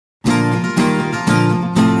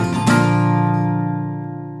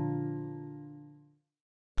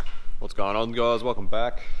going on, guys? Welcome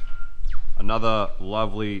back. Another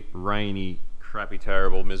lovely, rainy, crappy,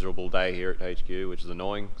 terrible, miserable day here at HQ, which is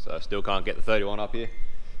annoying, so I still can't get the 31 up here.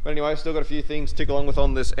 But anyway, still got a few things to tick along with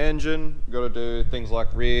on this engine. Got to do things like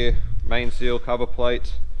rear main seal cover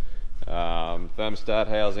plate, thermostat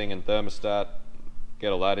housing and thermostat,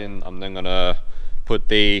 get all that in. I'm then going to put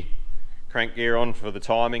the crank gear on for the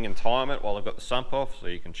timing and time it while I've got the sump off, so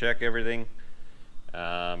you can check everything.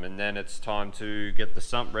 And then it's time to get the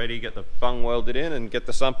sump ready, get the bung welded in and get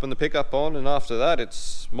the sump and the pickup on, and after that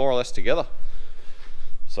it's more or less together.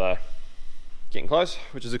 So getting close,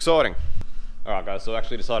 which is exciting. Alright guys, so I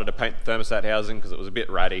actually decided to paint the thermostat housing because it was a bit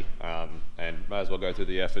ratty, and may as well go through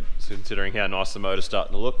the effort considering how nice the motor's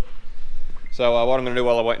starting to look. So what I'm going to do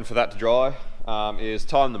while I'm waiting for that to dry is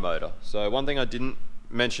time the motor. So one thing I didn't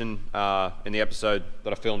mention in the episode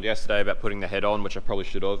that I filmed yesterday about putting the head on, which I probably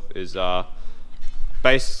should have, is try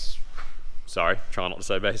not to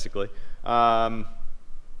say basically.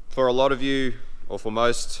 For a lot of you, or for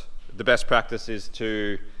most, the best practice is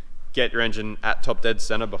to get your engine at top dead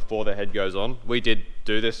center before the head goes on. We did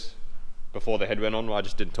do this before the head went on, I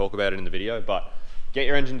just didn't talk about it in the video, but get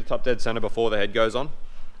your engine to top dead center before the head goes on.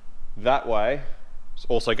 That way,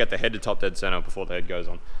 also get the head to top dead center before the head goes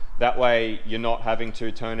on. That way you're not having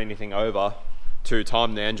to turn anything over to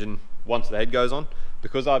time the engine once the head goes on.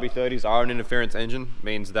 Because RB30s are an interference engine,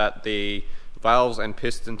 means that the valves and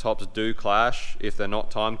piston tops do clash if they're not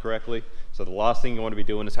timed correctly. So the last thing you want to be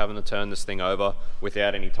doing is having to turn this thing over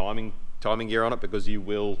without any timing gear on it, because you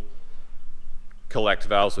will collect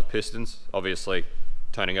valves with pistons. Obviously,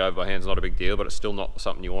 turning over by hand is not a big deal, but it's still not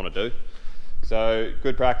something you want to do. So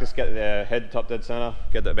good practice, get the head to top dead center,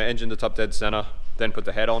 get the engine to top dead center, then put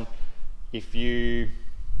the head on. If you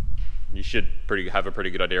should have a pretty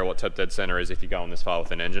good idea of what top dead center is if you're going this far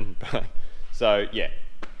with an engine. So yeah,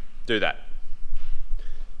 do that.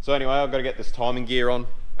 So anyway, I've got to get this timing gear on.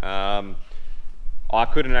 I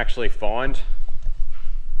couldn't actually find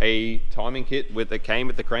a timing kit that came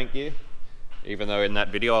with the crank gear, even though in that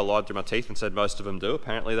video I lied through my teeth and said most of them do.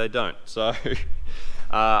 Apparently they don't. So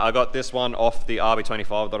I got this one off the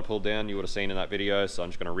RB25 that I pulled down. You would have seen in that video, so I'm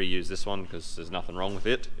just going to reuse this one because there's nothing wrong with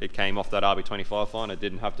it. It came off that RB25 line. I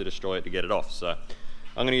didn't have to destroy it to get it off. So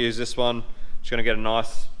I'm going to use this one. Just going to get a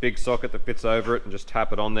nice big socket that fits over it and just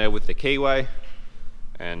tap it on there with the keyway.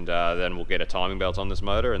 And then we'll get a timing belt on this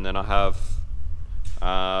motor, and then I have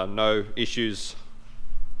no issues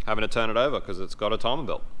having to turn it over because it's got a timing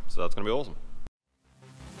belt. So that's going to be awesome.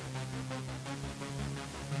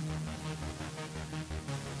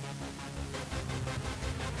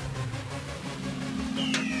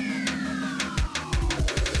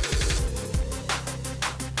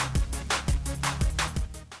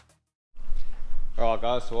 Alright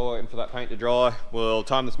guys, so while we're waiting for that paint to dry, we'll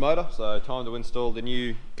time this motor. So time to install the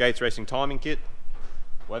new Gates Racing timing kit.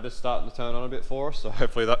 Weather's starting to turn on a bit for us, so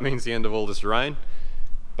hopefully that means the end of all this rain.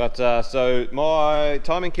 But so my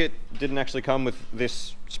timing kit didn't actually come with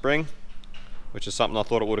this spring, which is something I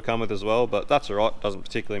thought it would have come with as well, but that's alright, doesn't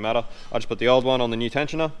particularly matter. I just put the old one on the new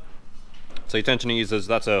tensioner. So your tensioner uses,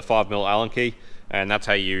 that's a 5mm Allen key, and that's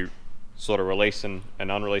how you sort of release and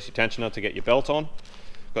unrelease your tensioner to get your belt on.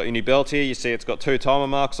 Got your new belt here, you see it's got 2 timer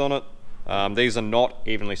marks on it. These are not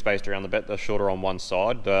evenly spaced around the belt, they're shorter on one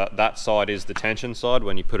side. That side is the tension side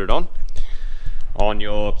when you put it on. On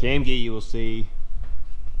your cam gear you will see,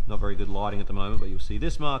 not very good lighting at the moment, but you'll see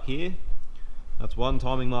this mark here. That's one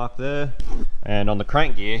timing mark there. And on the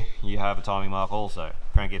crank gear you have a timing mark also.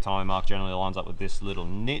 Crank gear timing mark generally lines up with this little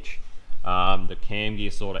niche. The cam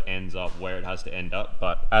gear sort of ends up where it has to end up,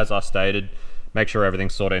 but as I stated, make sure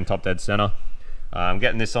everything's sort of in top dead center.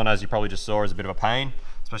 Getting this on, as you probably just saw, is a bit of a pain,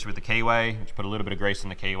 especially with the keyway. You just put a little bit of grease in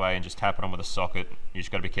the keyway and just tap it on with a socket. You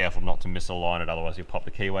just got to be careful not to misalign it, otherwise you'll pop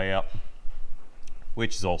the keyway out,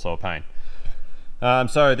 which is also a pain.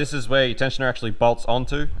 So this is where your tensioner actually bolts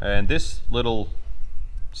onto, and this little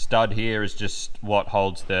stud here is just what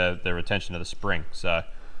holds the retention of the spring. So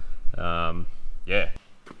yeah.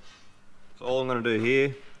 So all I'm going to do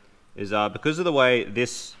here is, because of the way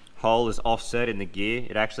this hole is offset in the gear,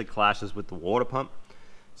 it actually clashes with the water pump.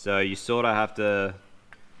 So you sort of have to,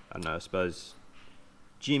 I don't know, I suppose,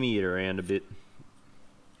 jimmy it around a bit.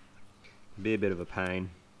 It'd be a bit of a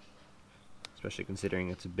pain, especially considering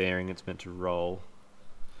it's a bearing, it's meant to roll.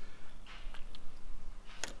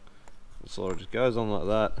 It sort of just goes on like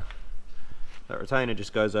that. That retainer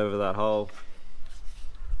just goes over that hole.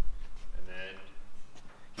 And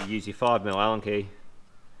then you use your 5mm Allen key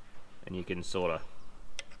and you can sort of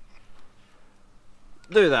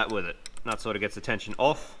do that with it. That sort of gets the tension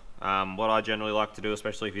off. What I generally like to do,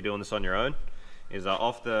 especially if you're doing this on your own, is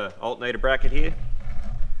off the alternator bracket here,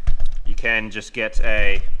 you can just get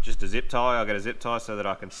just a zip tie. I'll get a zip tie so that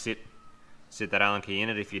I can sit that Allen key in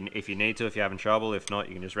it if you need to, if you're having trouble. If not,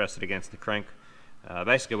 you can just rest it against the crank.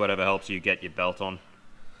 Basically whatever helps you get your belt on.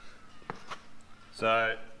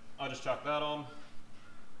 So I'll just chuck that on.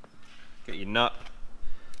 Get your nut.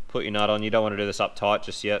 Put your nut on. You don't want to do this up tight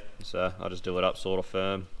just yet, so I'll just do it up sort of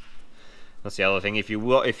firm. That's the other thing. If you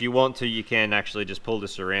want to, you can actually just pull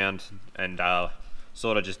this around and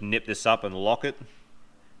sort of just nip this up and lock it.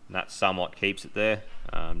 And that somewhat keeps it there.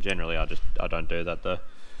 Generally, I don't do that though.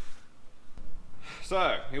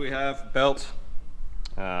 So here we have belt.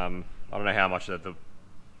 I don't know how much of the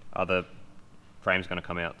other frame's going to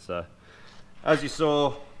come out. So as you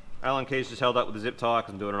saw, Allen key's just held up with a zip tie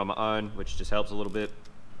because I'm doing it on my own, which just helps a little bit.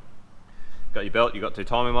 Got your belt, you got two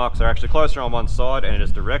timing marks. They're actually closer on one side and it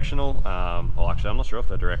is directional. Well, actually, I'm not sure if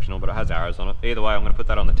they're directional, but it has arrows on it. Either way, I'm going to put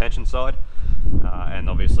that on the tension side. And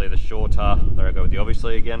obviously the shorter, there I go with the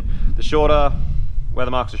obviously again. The shorter, where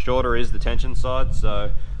the marks are shorter, is the tension side.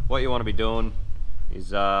 So what you want to be doing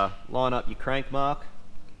is line up your crank mark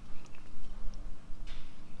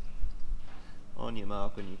on your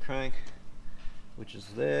mark on your crank, which is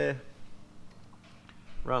there.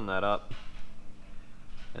 Run that up,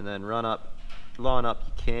 and then line up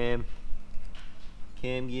your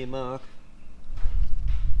cam gear mark.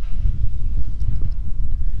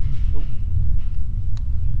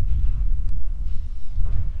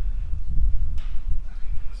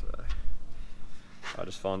 So I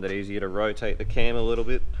just find it easier to rotate the cam a little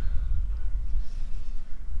bit,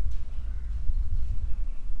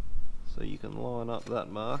 so you can line up that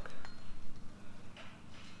mark.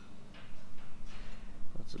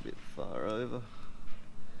 That's a bit far over.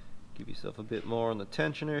 Give yourself a bit more on the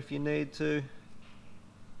tensioner if you need to.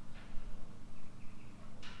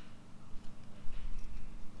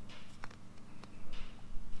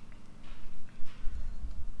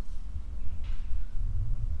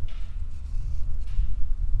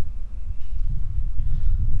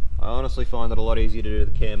 I honestly find it a lot easier to do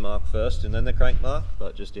the cam mark first and then the crank mark,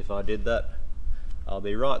 but just if I did that, I'll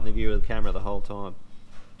be right in the view of the camera the whole time.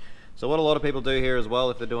 So what a lot of people do here as well,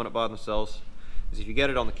 if they're doing it by themselves, is if you get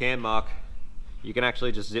it on the cam mark, you can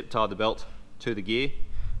actually just zip tie the belt to the gear.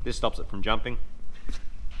 This stops it from jumping.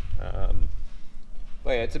 But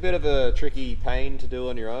yeah, it's a bit of a tricky pain to do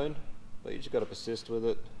on your own, but you just got to persist with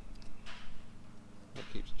it. That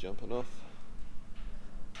keeps jumping off.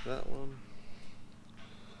 That one.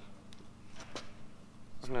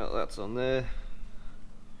 So now that's on there.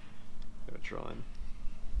 Gotta try and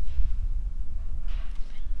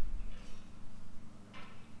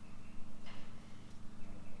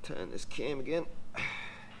turn this cam again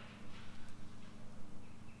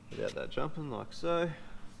without that jumping, like so.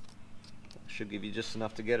 Should give you just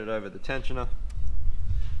enough to get it over the tensioner.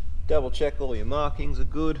 Double check all your markings are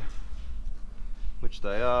good, which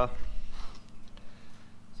they are.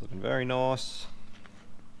 It's looking very nice.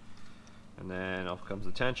 And then off comes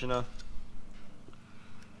the tensioner.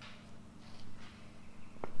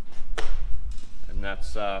 And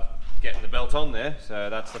that's getting the belt on there, so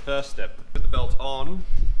that's the first step. Put the belt on.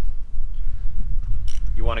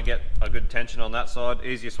 You want to get a good tension on that side.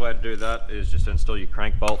 Easiest way to do that is just to install your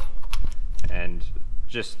crank bolt and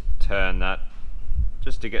just turn that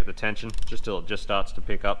just to get the tension, just till it just starts to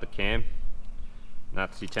pick up the cam. And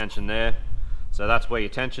that's your tension there. So that's where your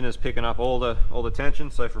tension is picking up all the tension.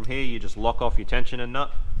 So from here you just lock off your tensioner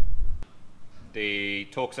nut. The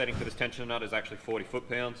torque setting for this tensioner nut is actually 40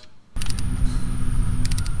 foot-pounds.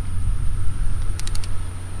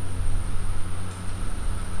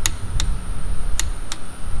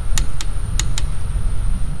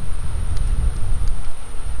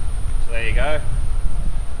 There you go.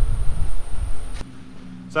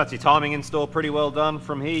 So that's your timing install pretty well done.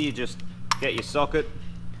 From here you just get your socket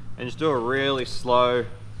and just do a really slow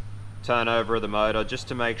turnover of the motor just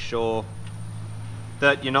to make sure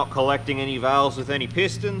that you're not collecting any valves with any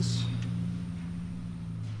pistons.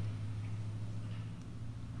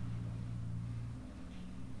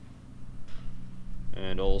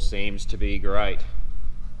 And all seems to be great.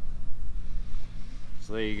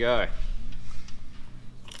 So there you go.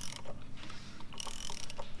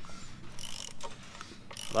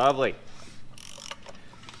 Lovely.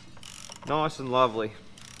 Nice and lovely.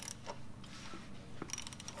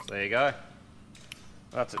 So there you go.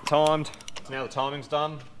 That's it timed. So now the timing's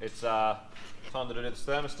done. It's time to do this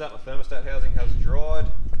thermostat. My thermostat housing has dried.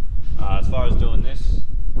 As far as doing this,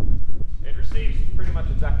 it receives pretty much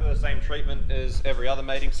exactly the same treatment as every other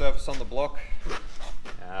mating surface on the block.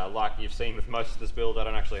 Like you've seen with most of this build, I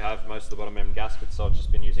don't actually have most of the bottom end gaskets, so I've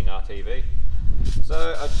just been using RTV.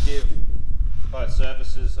 So I just give both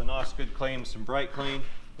surfaces a nice good clean, some brake clean.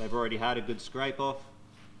 They've already had a good scrape off.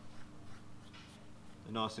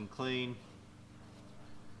 They're nice and clean.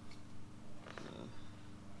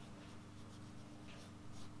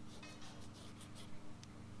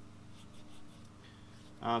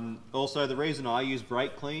 Also, the reason I use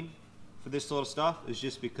brake clean for this sort of stuff is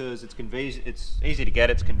just because it's convenient. It's easy to get,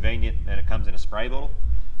 it's convenient, and it comes in a spray bottle,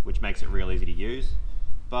 which makes it real easy to use.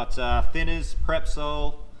 But thinners,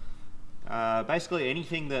 Prepsol, basically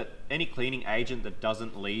any cleaning agent that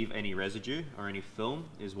doesn't leave any residue or any film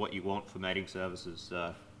is what you want for mating surfaces.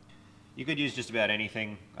 You could use just about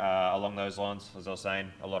anything along those lines. As I was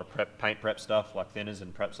saying, a lot of paint prep stuff like thinners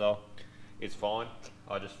and Prepsol, it's fine.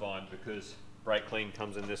 I just find because brake clean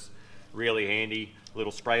comes in this really handy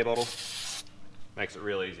little spray bottle, makes it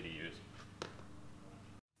real easy to use.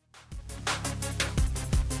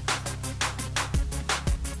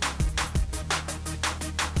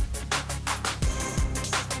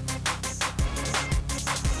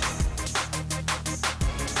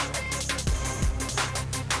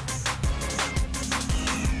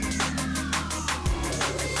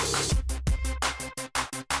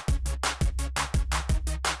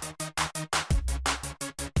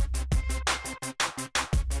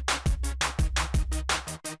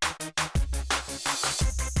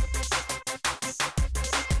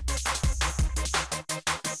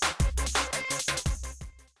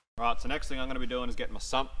 Right, so next thing I'm going to be doing is getting my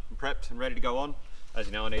sump prepped and ready to go on. As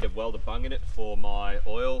you know, I need a welder bung in it for my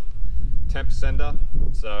oil temp sender.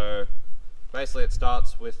 So basically it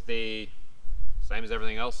starts with the same as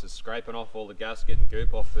everything else, is scraping off all the gasket and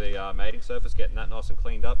goop off the mating surface, getting that nice and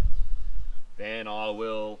cleaned up. Then I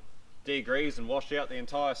will degrease and wash out the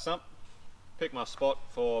entire sump, pick my spot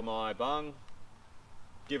for my bung,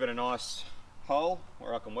 give it a nice hole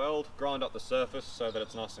where I can weld, grind up the surface so that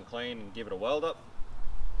it's nice and clean and give it a weld up.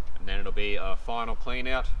 And then it'll be a final clean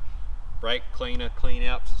out, brake cleaner, clean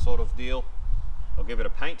out sort of deal. I'll give it a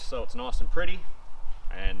paint so it's nice and pretty,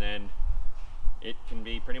 and then it can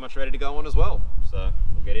be pretty much ready to go on as well. So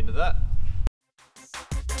we'll get into that.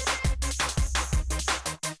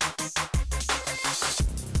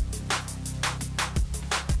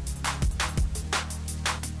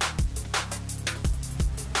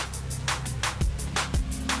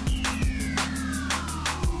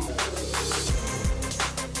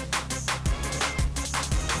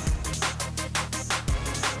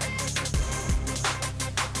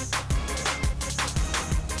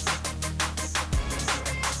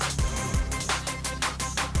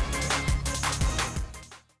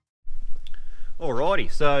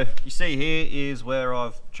 Alrighty, so you see here is where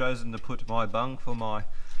I've chosen to put my bung for my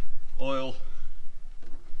oil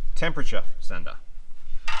temperature sender.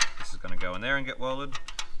 This is going to go in there and get welded.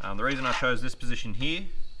 The reason I chose this position here,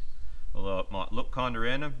 although it might look kind of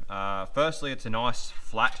random, firstly it's a nice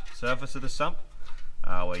flat surface of the sump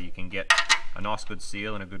where you can get a nice good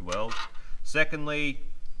seal and a good weld. Secondly,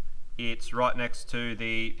 it's right next to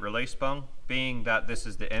the release bung. Being that this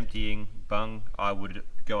is the emptying bung, I would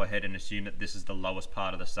go ahead and assume that this is the lowest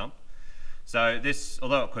part of the sump. So this,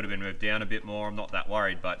 although it could have been moved down a bit more, I'm not that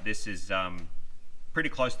worried, but this is pretty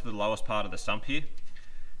close to the lowest part of the sump here.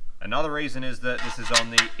 Another reason is that this is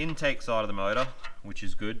on the intake side of the motor, which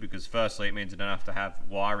is good because firstly it means I don't have to have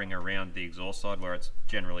wiring around the exhaust side where it's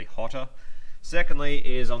generally hotter. Secondly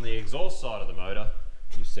is on the exhaust side of the motor,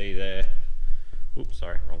 you see there, oops,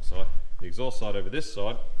 sorry, wrong side. The exhaust side over this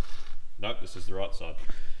side, nope, this is the right side.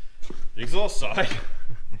 The exhaust side,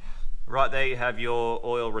 right there you have your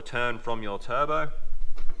oil return from your turbo.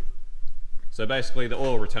 So basically the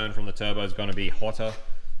oil return from the turbo is going to be hotter.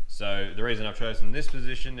 So the reason I've chosen this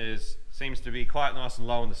position is, seems to be quite nice and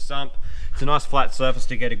low in the sump. It's a nice flat surface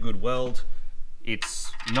to get a good weld.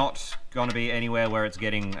 It's not going to be anywhere where it's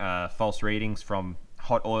getting false readings from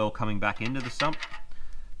hot oil coming back into the sump.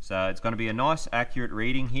 So it's going to be a nice accurate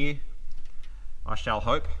reading here, I shall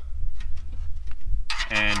hope.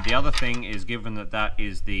 And the other thing is, given that that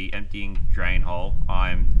is the emptying drain hole,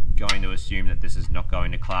 I'm going to assume that this is not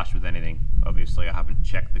going to clash with anything. Obviously I haven't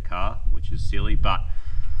checked the car, which is silly, but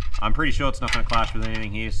I'm pretty sure it's not going to clash with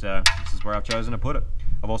anything here, so this is where I've chosen to put it.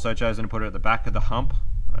 I've also chosen to put it at the back of the hump,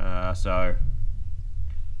 so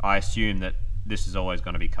I assume that this is always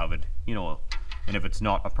going to be covered in oil. And if it's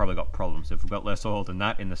not, I've probably got problems. If we've got less oil than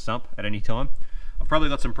that in the sump at any time, I've probably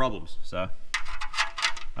got some problems. So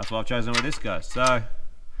that's why I've chosen where this goes. So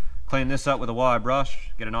clean this up with a wire brush,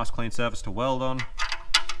 get a nice clean surface to weld on.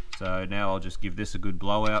 So now I'll just give this a good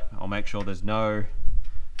blowout. I'll make sure there's no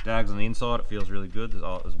dags on the inside. It feels really good.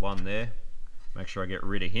 There's one there. Make sure I get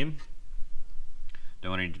rid of him.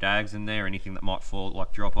 Don't want any dags in there, anything that might fall,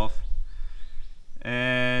 like drop off.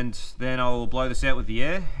 And then I'll blow this out with the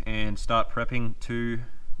air and start prepping to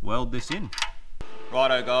weld this in.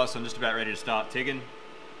 Righto guys, so I'm just about ready to start TIGging.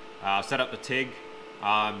 Set up the TIG.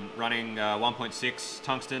 I'm running 1.6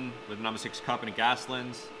 tungsten with number 6 copper and a gas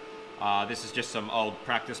lens. This is just some old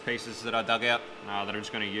practice pieces that I dug out that I'm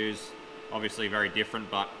just going to use. Obviously very different,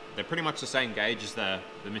 but they're pretty much the same gauge as the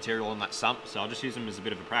material on that sump, so I'll just use them as a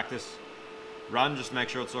bit of a practice run just to make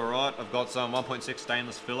sure it's alright. I've got some 1.6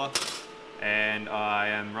 stainless filler and I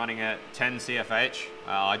am running at 10 CFH.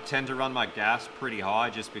 I tend to run my gas pretty high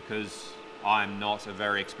just because I'm not a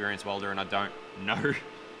very experienced welder and I don't know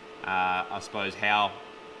I suppose how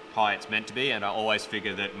high it's meant to be, and I always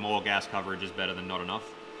figure that more gas coverage is better than not enough.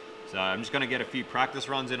 So I'm just going to get a few practice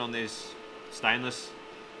runs in on this stainless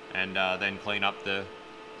and then clean up the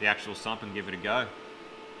actual sump and give it a go.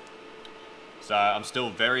 So I'm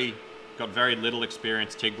still got very little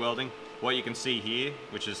experience TIG welding. What you can see here,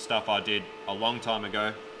 which is stuff I did a long time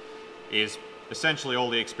ago, is essentially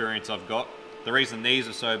all the experience I've got. The reason these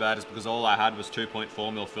are so bad is because all I had was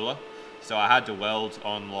 2.4mm filler. So I had to weld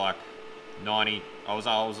on like 90, I was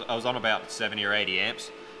on about 70 or 80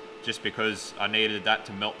 amps just because I needed that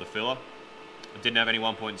to melt the filler. I didn't have any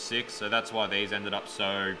 1.6, so that's why these ended up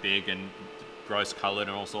so big and gross colored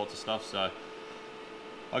and all sorts of stuff. So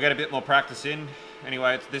I'll get a bit more practice in.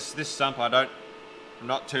 Anyway, this sump, I'm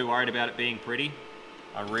not too worried about it being pretty.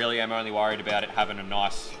 I really am only worried about it having a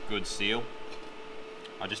nice, good seal.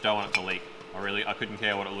 I just don't want it to leak. I couldn't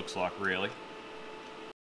care what it looks like, really.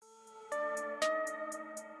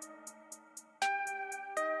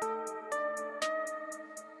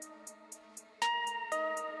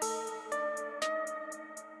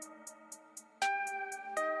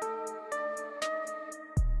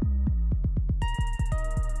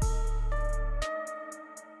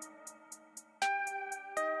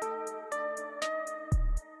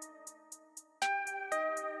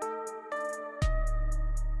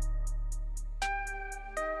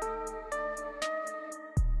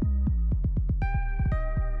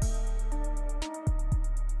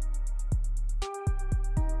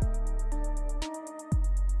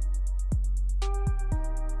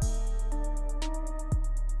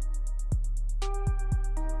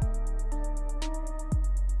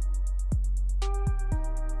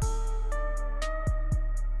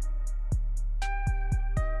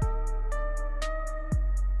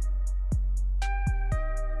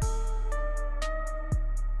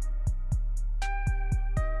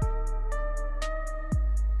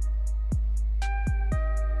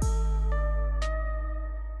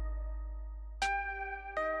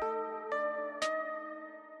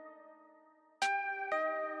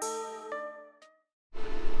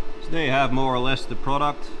 There you have more or less the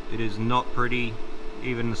product. It is not pretty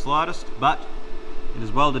even the slightest, but it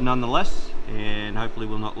is welded nonetheless and hopefully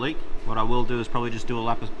will not leak. What I will do is probably just do a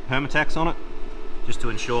lap of Permatex on it just to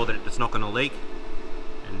ensure that it's not going to leak,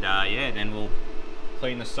 and yeah, then we'll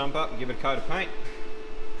clean the sump up and give it a coat of paint.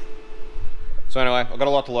 So anyway, I've got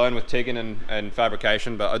a lot to learn with TIGging and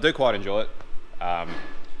fabrication, but I do quite enjoy it.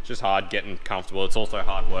 It's just hard getting comfortable. It's also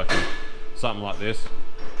hard working something like this.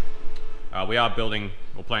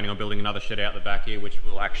 We're planning on building another shed out the back here, which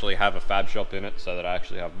will actually have a fab shop in it, so that I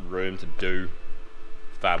actually have room to do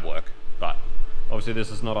fab work. But obviously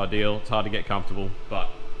this is not ideal, it's hard to get comfortable, but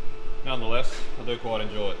nonetheless, I do quite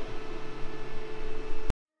enjoy it.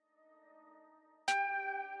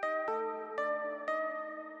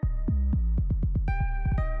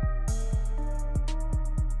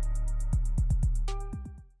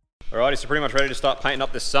 Alrighty, so pretty much ready to start painting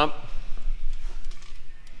up this sump.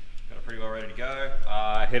 Pretty well ready to go.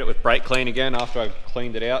 I hit it with brake clean again after I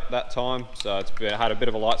cleaned it out that time, so it's had a bit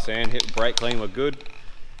of a light sand. Hit with brake clean, we're good.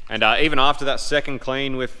 And even after that second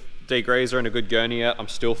clean with degreaser and a good gurney out, I'm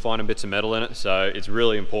still finding bits of metal in it, so it's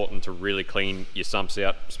really important to really clean your sumps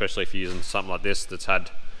out, especially if you're using something like this that's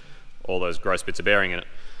had all those gross bits of bearing in it.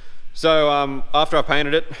 So after I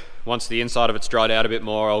painted it, once the inside of it's dried out a bit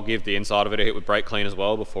more, I'll give the inside of it a hit with brake clean as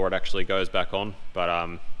well before it actually goes back on,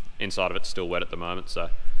 but inside of it's still wet at the moment. So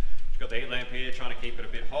got the heat lamp here, trying to keep it a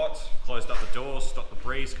bit hot. Closed up the doors, stop the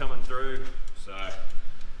breeze coming through. So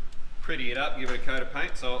pretty it up, give it a coat of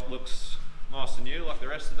paint so it looks nice and new like the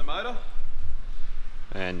rest of the motor.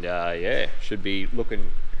 And yeah, should be looking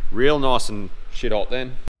real nice and shit hot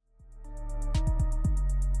then.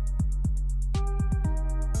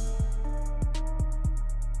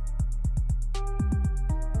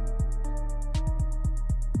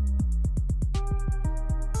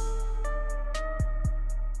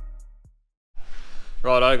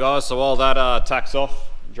 Righto guys, so while that tacks off,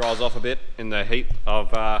 dries off a bit in the heat,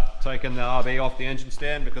 I've taken the RB off the engine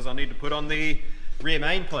stand because I need to put on the rear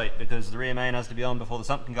main plate, because the rear main has to be on before the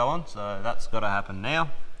sump can go on, so that's got to happen now.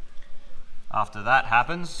 After that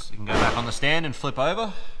happens, you can go back on the stand and flip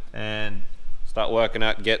over and start working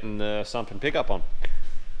out getting the sump and pickup on.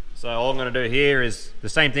 So all I'm going to do here is the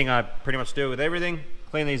same thing I pretty much do with everything.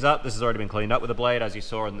 Clean these up. This has already been cleaned up with a blade, as you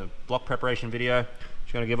saw in the block preparation video.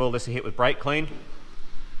 Just going to give all this a hit with brake clean.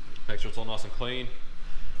 Make sure it's all nice and clean.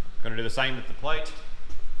 Going to do the same with the plate.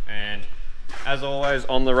 And as always,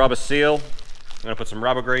 on the rubber seal, I'm going to put some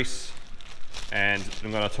rubber grease, and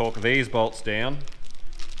I'm going to torque these bolts down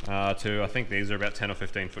to, I think these are about 10 or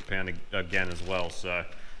 15 foot-pound again as well. So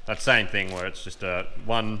that same thing where it's just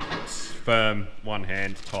one firm, one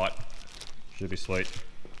hand tight. Should be sweet.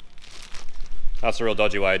 That's a real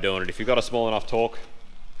dodgy way of doing it. If you've got a small enough torque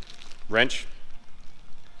wrench,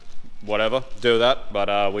 whatever, do that.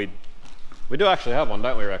 But we do actually have one,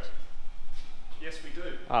 don't we, Rex? Yes, we do.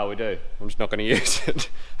 Oh, we do. I'm just not going to use it.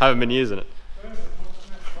 Haven't been using it.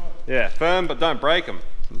 Yeah, firm, but don't break them.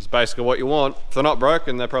 It's basically what you want. If they're not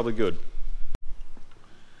broken, they're probably good.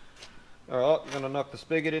 Alright, I'm going to knock the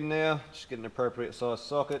spigot in now. Just get an appropriate size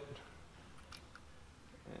socket.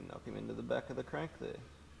 And knock him into the back of the crank there.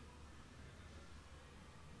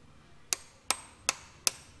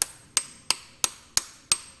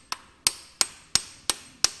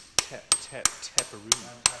 Tap, tap, taparoo.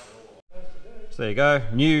 So there you go,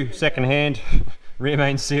 new second-hand rear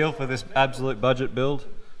main seal for this absolute budget build.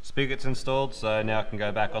 Spigot's installed, so now I can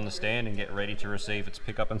go back on the stand and get ready to receive its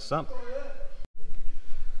pickup and sump.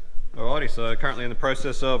 Alrighty, so currently in the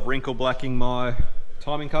process of wrinkle blacking my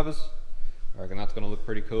timing covers. I reckon that's going to look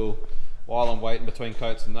pretty cool. While I'm waiting between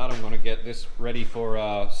coats and that, I'm going to get this ready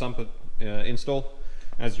for sump install.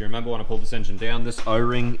 As you remember, when I pulled this engine down, this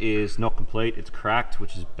O-ring is not complete, it's cracked,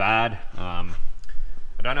 which is bad.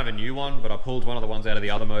 I don't have a new one, but I pulled one of the ones out of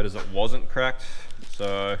the other motors that wasn't cracked.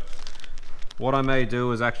 So what I may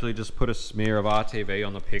do is actually just put a smear of RTV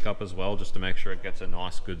on the pickup as well, just to make sure it gets a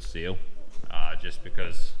nice good seal. Just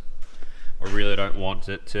because I really don't want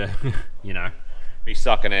it to, you know, be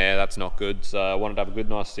sucking air. That's not good. So I wanted to have a good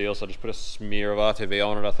nice seal, so I just put a smear of RTV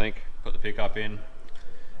on it, I think. Put the pickup in,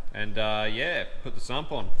 and yeah, put the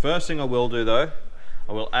sump on. First thing I will do though,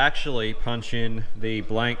 I will actually punch in the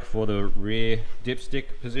blank for the rear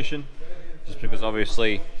dipstick position, just because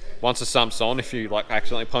obviously once the sump's on, if you like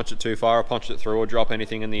accidentally punch it too far or punch it through or drop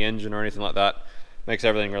anything in the engine or anything like that, makes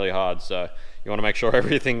everything really hard. So you want to make sure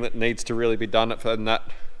everything that needs to really be done in that,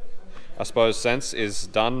 I suppose, sense is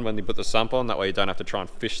done when you put the sump on. That way you don't have to try and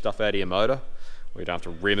fish stuff out of your motor, or you don't have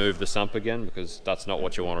to remove the sump again, because that's not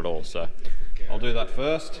what you want at all. So I'll do that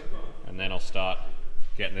first, and then I'll start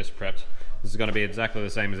getting this prepped. This is going to be exactly the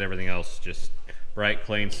same as everything else, just brake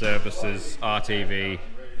clean surfaces, RTV,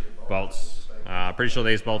 bolts. Pretty sure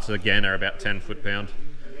these bolts again are about 10 foot-pound.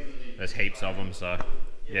 There's heaps of them, so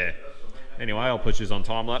yeah. Anyway, I'll put this on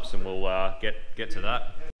time lapse and we'll get to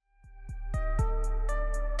that.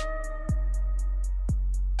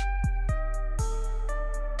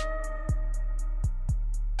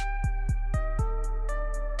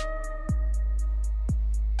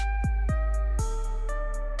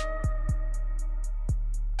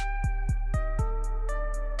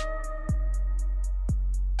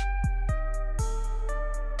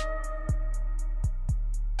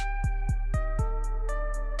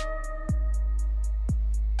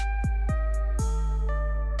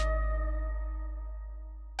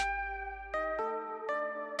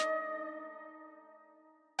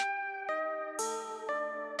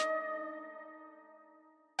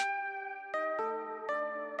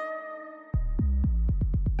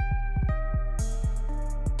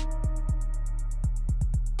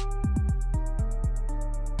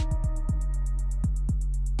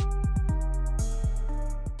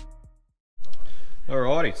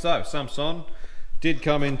 Alrighty, so sump's on. Did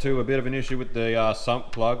come into a bit of an issue with the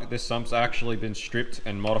sump plug. This sump's actually been stripped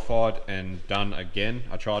and modified and done again.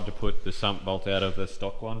 I tried to put the sump bolt out of the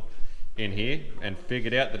stock one in here and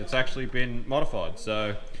figured out that it's actually been modified.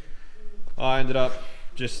 So I ended up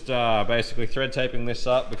just basically thread taping this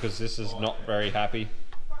up, because this is not very happy.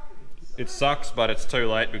 It sucks, but it's too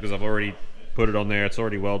late because I've already put it on there. It's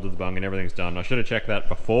already welded the bung and everything's done. I should have checked that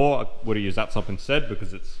before. I would have used that sump instead,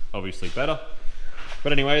 because it's obviously better.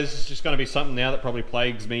 But anyway, this is just going to be something now that probably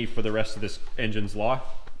plagues me for the rest of this engine's life,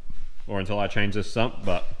 or until I change this sump.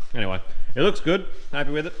 But anyway, it looks good. Happy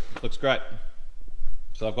with it. Looks great.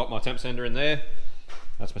 So I've got my temp sender in there.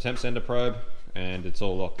 That's my temp sender probe, and it's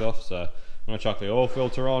all locked off. So I'm going to chuck the oil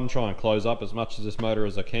filter on, try and close up as much of this motor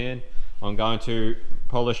as I can. I'm going to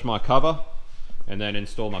polish my cover and then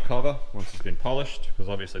install my cover once it's been polished, because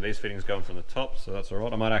obviously these fittings going from the top, so that's all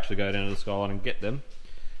right. I might actually go down to the Skyline and get them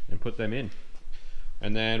and put them in.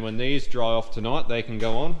 And then when these dry off tonight, they can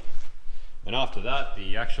go on. And after that,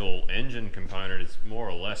 the actual engine component is more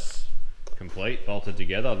or less complete, bolted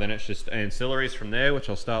together. Then it's just ancillaries from there, which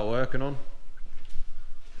I'll start working on.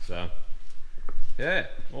 So, yeah,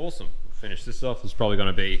 awesome. We'll finish this off. It's probably going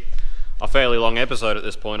to be a fairly long episode at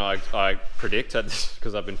this point, I predict,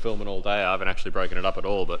 because I've been filming all day. I haven't actually broken it up at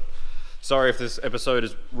all, but sorry if this episode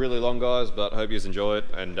is really long, guys, but I hope you enjoy it.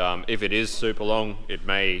 And if it is super long, it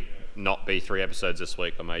may not be 3 episodes this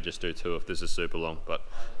week. I may just do 2 if this is super long, but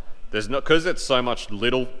there's not, because it's so much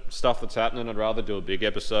little stuff that's happening, I'd rather do a big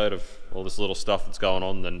episode of all this little stuff that's going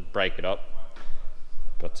on than break it up.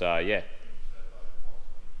 But yeah.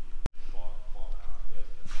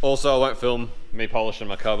 Also, I won't film me polishing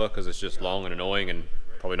my cover because it's just long and annoying and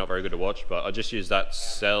probably not very good to watch, but I just use that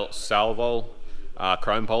Salvo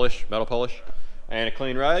chrome polish, metal polish, and a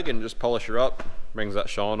clean rag and just polish her up. Brings that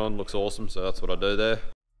shine on, looks awesome, so that's what I do there.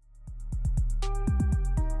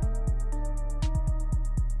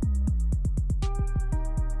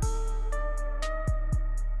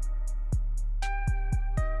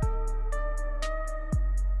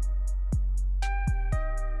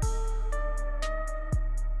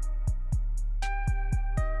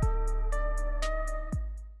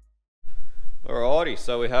 Alrighty,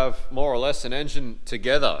 so we have more or less an engine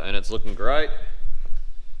together and it's looking great.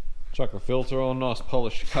 Chuck a filter on, nice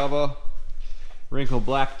polished cover. Wrinkle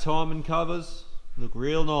black timing covers, look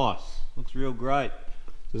real nice, looks real great.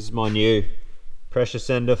 This is my new pressure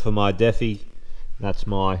sender for my Defi. That's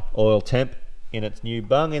my oil temp in its new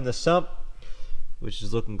bung in the Sump, which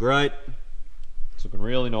is looking great. It's looking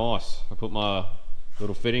really nice. I put my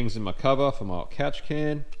little fittings in my cover for my catch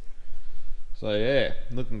can. So yeah,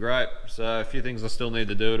 looking great. So a few things I still need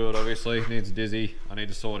to do to it, obviously. It needs a dizzy. I need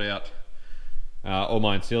to sort out all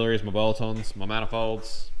my ancillaries, my bolt-ons, my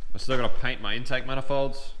manifolds. I still got to paint my intake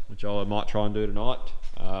manifolds, which I might try and do tonight.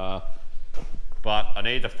 But I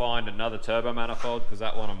need to find another turbo manifold because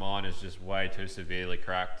that one of mine is just way too severely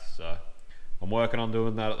cracked. So I'm working on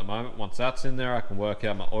doing that at the moment. Once that's in there, I can work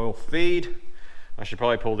out my oil feed. I should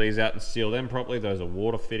probably pull these out and seal them properly. Those are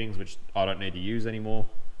water fittings, which I don't need to use anymore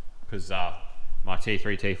because my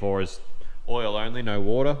T3, T4 is oil only, no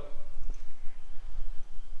water.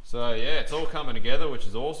 So yeah, it's all coming together, which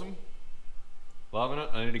is awesome. Loving it.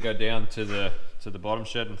 I need to go down to the bottom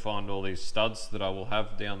shed and find all these studs that I will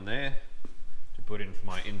have down there to put in for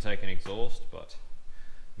my intake and exhaust, but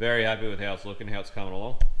very happy with how it's looking, how it's coming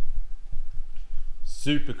along.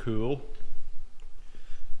 Super cool.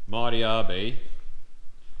 Mighty RB.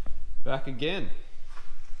 Back again.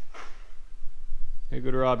 How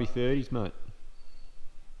good are RB30s, mate?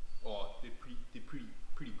 Oh, they're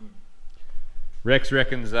pretty good. Rex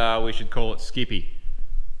reckons we should call it Skippy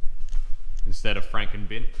instead of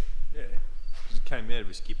Frankenbin. Yeah, because it came out of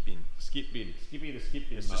a skip bin. Skip bin. Skippy the skip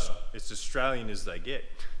bin It's motor. it's Australian as they get.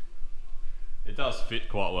 It does fit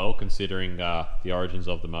quite well considering the origins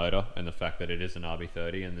of the motor and the fact that it is an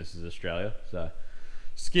RB30 and this is Australia. So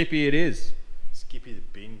Skippy it is. Skippy the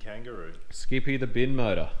bin kangaroo. Skippy the bin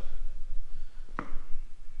motor.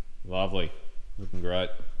 Lovely. Looking great.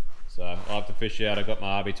 So I'll have to fish out. I got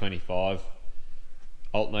my RB25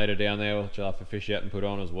 alternator down there, which I'll have to fish out and put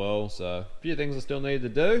on as well. So a few things I still need to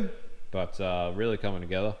do, but really coming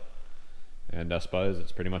together. And I suppose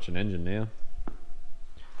it's pretty much an engine now.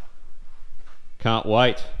 Can't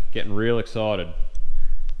wait. Getting real excited.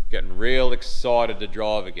 Getting real excited to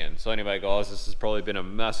drive again. So anyway, guys, this has probably been a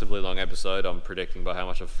massively long episode. I'm predicting by how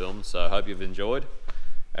much I've filmed. So I hope you've enjoyed.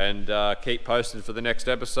 And keep posted for the next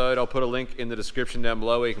episode. I'll put a link in the description down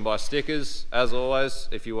below where you can buy stickers. As always,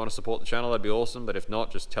 if you want to support the channel, that'd be awesome. But if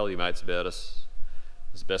not, just tell your mates about us.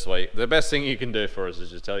 It's the best way. The best thing you can do for us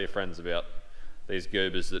is just tell your friends about these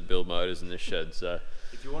goobers that build motors in this shed. So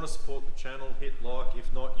If you want to support the channel, hit like.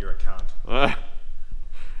 If not, you're a cunt.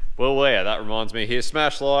 well, yeah, that reminds me here.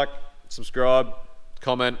 Smash like, subscribe,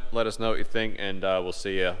 comment, let us know what you think, and we'll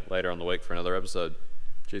see you later on the week for another episode.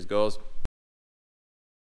 Cheers, guys.